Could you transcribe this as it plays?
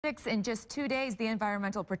In just 2 days, the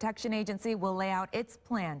Environmental Protection Agency will lay out its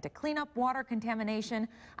plan to clean up water contamination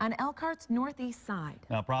on Elkhart's northeast side.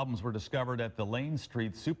 Now, problems were discovered at the Lane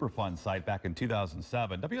Street Superfund site back in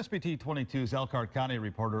 2007. WSBT-22's Elkhart County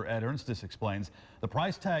reporter Ed Ernstes explains the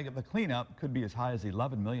price tag of the cleanup could be as high as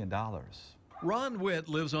 $11 million. Ron Witt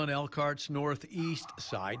lives on Elkhart's northeast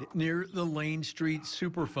side near the Lane Street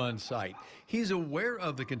Superfund site. He's aware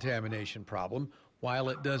of the contamination problem. While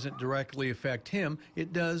it doesn't directly affect him,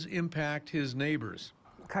 it does impact his neighbors.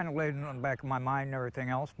 Kind of laid in the back of my mind and everything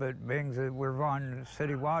else, but being that we're on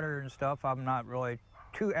city water and stuff, I'm not really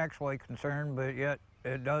too actually concerned, but yet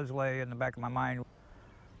it does lay in the back of my mind.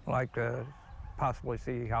 I'd like to possibly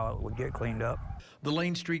see how it would get cleaned up. The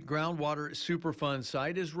Lane Street Groundwater Superfund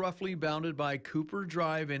site is roughly bounded by Cooper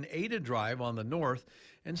Drive and Ada Drive on the north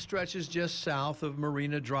and stretches just south of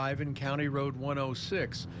Marina Drive and County Road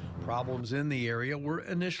 106. Problems in the area were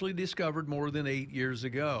initially discovered more than 8 years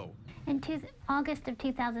ago. In August of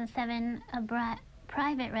 2007, a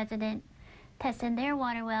private resident tested their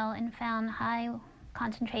water well and found high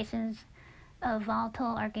concentrations of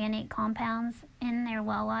volatile organic compounds in their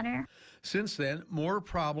well water. Since then, more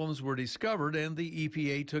problems were discovered and the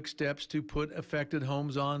EPA took steps to put affected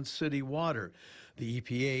homes on city water. The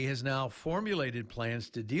EPA has now formulated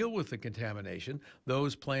plans to deal with the contamination.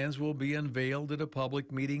 Those plans will be unveiled at a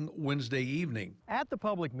public meeting Wednesday evening. At the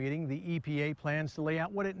public meeting, the EPA plans to lay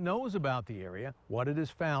out what it knows about the area, what it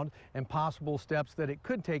has found, and possible steps that it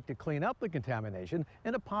could take to clean up the contamination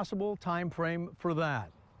and a possible time frame for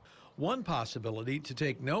that. One possibility to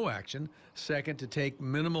take no action, second to take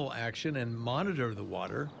minimal action and monitor the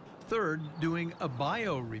water, third doing a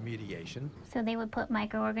bioremediation. So they would put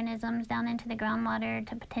microorganisms down into the groundwater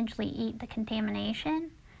to potentially eat the contamination.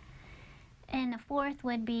 And the fourth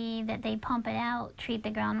would be that they pump it out, treat the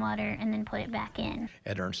groundwater, and then put it back in.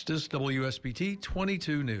 Ed Ernstes, WSBT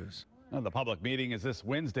 22 News. Now, the public meeting is this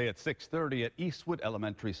Wednesday at 6:30 at Eastwood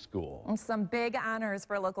Elementary School. Some big honors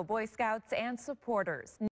for local Boy Scouts and supporters.